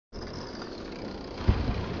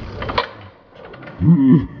Hey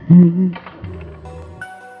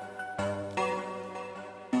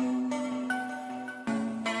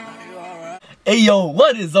yo,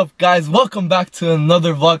 what is up guys? Welcome back to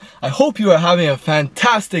another vlog. I hope you are having a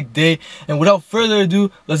fantastic day, and without further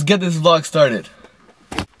ado, let's get this vlog started.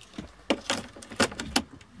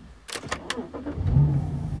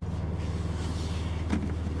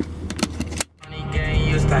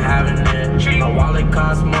 Used to having it. My wallet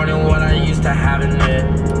costs more than what I used to having it.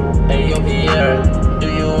 Hey yo Pierre, do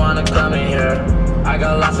you wanna come in here? I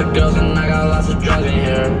got lots of girls and I got lots of drugs in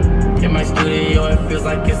here. In my studio it feels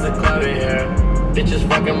like it's a club in here. Bitches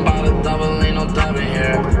fucking by the double, ain't no dub in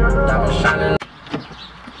here. Diamond shining.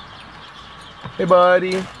 Hey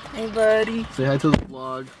buddy. Hey buddy. Say hi to the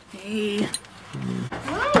vlog. Hey.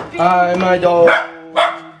 Hi my dog.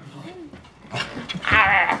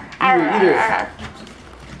 Eat it.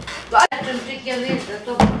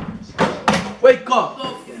 Wake up!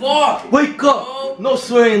 Wake up! No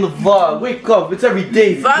swearing in the vlog. Wake up! It's every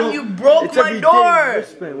day. Fam, you broke my door!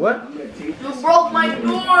 What? You broke my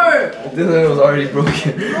door! This one was already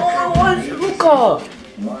broken. No, it was Luca!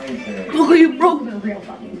 Luca, you broke.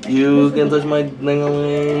 You can touch my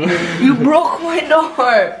ding-a-ling. You broke my door!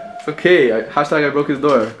 It's okay. Hashtag I broke his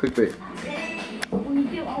door. Clickbait.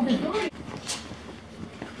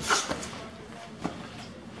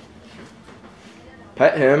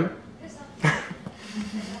 Pet him.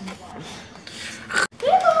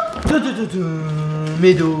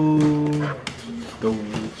 Middle.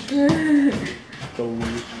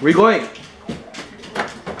 Where you going?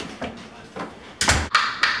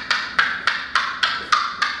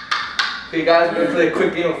 Okay guys, we're gonna play a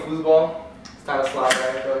quick game of foosball. It's time to slap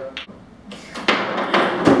Erica.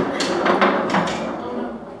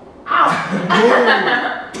 Ow!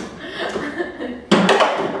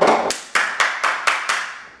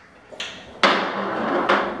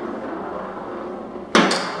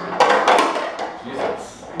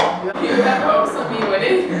 You have hopes of me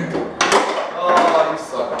winning? Oh, you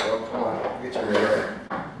suck, bro. Come on, get your red.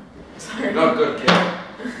 Sorry. You're not good, kid.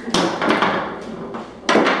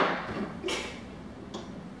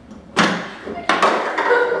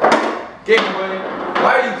 Game boy.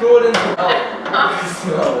 Why are you throwing it in the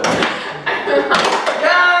smell it.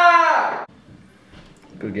 Yeah!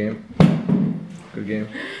 Good game. Good game.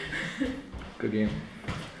 Good game.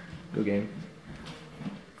 Good game.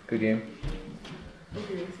 Good game.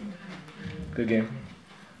 Good game.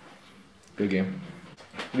 Good game.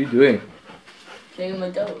 What are you doing? Playing my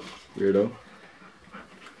toes. Weirdo.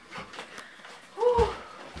 Oh.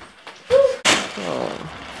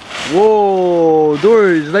 Whoa,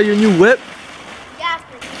 Dory, is that your new whip? Yeah, it's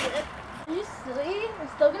pretty good. Are you silly? I'm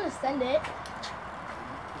still gonna send it.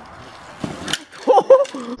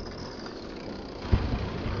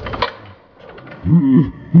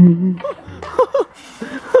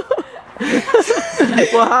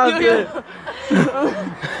 What happened?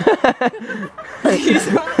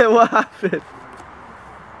 What happened?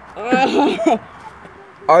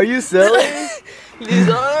 Are you silly? These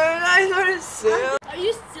other guys are silly. Are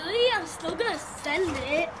you silly? I'm still gonna send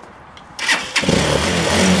it.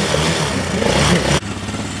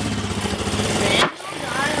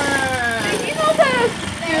 You know that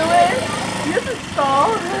you have to stall.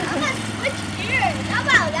 I'm gonna switch gears. How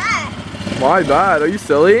about that? My bad. Are you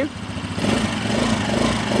silly? I'm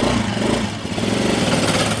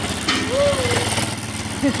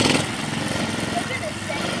gonna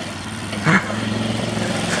send it.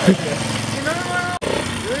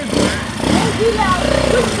 Don't do that.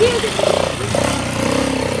 Switch gears.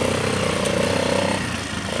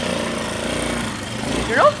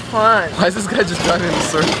 You're not fun. Why is this guy just driving in a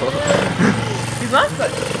circle? He's not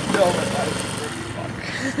fun.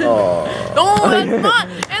 Oh. No, that's not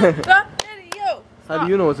in the video. How do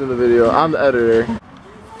you know what's in the video? I'm the editor.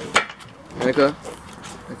 Annika,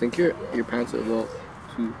 I think your pants are a little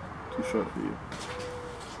too short for you.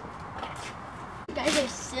 You guys are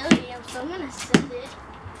silly. I'm still gonna send it.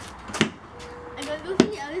 I'm gonna go to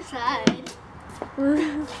the other side.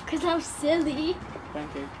 Cause I'm silly.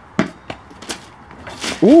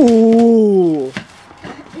 Ooh!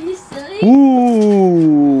 Are you silly?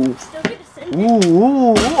 Ooh! I'm still gonna send it.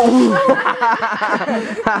 Ooh!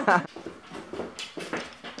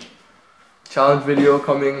 Challenge video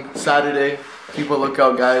coming Saturday. People look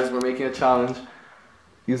out guys, we're making a challenge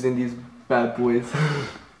using these bad boys.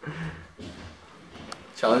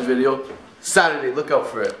 Challenge video Saturday, look out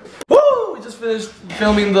for it. Woo! We just finished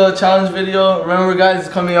filming the challenge video. Remember guys,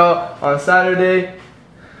 it's coming out on Saturday.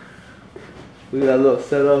 Look at that little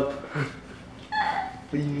setup.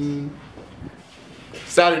 What do you mean?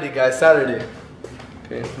 Saturday guys, Saturday.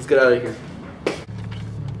 Okay, let's get out of here.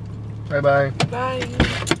 Bye-bye. Bye.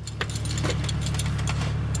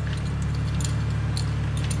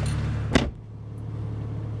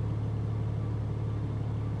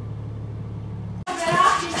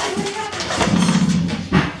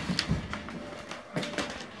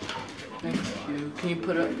 Thank you. Can you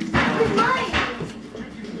put up? Where's mine?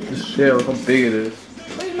 Just share, look how big it is.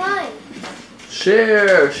 Where's mine?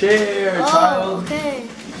 Share, Oh, child. okay.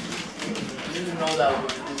 I didn't know that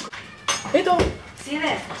word. Ito.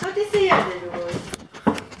 Sine, co ty si jadeš, Lulu?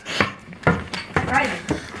 Fajne.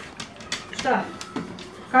 Što?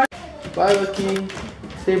 Bye, Lucky.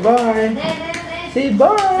 Say bye. Ne. Say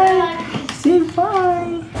bye. Say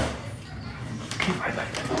bye. Okay, bye, bye.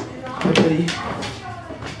 Bye, buddy.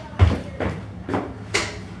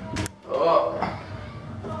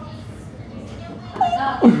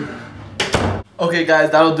 Okay guys,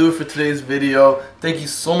 that'll do it for today's video. Thank you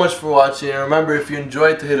so much for watching, and remember, if you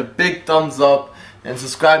enjoyed, to hit a big thumbs up and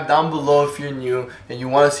subscribe down below if you're new and you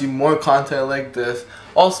want to see more content like this.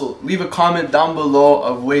 Also, leave a comment down below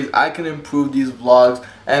of ways I can improve these vlogs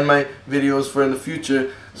and my videos for in the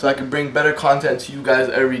future so I can bring better content to you guys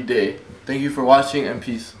every day. Thank you for watching, and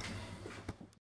peace.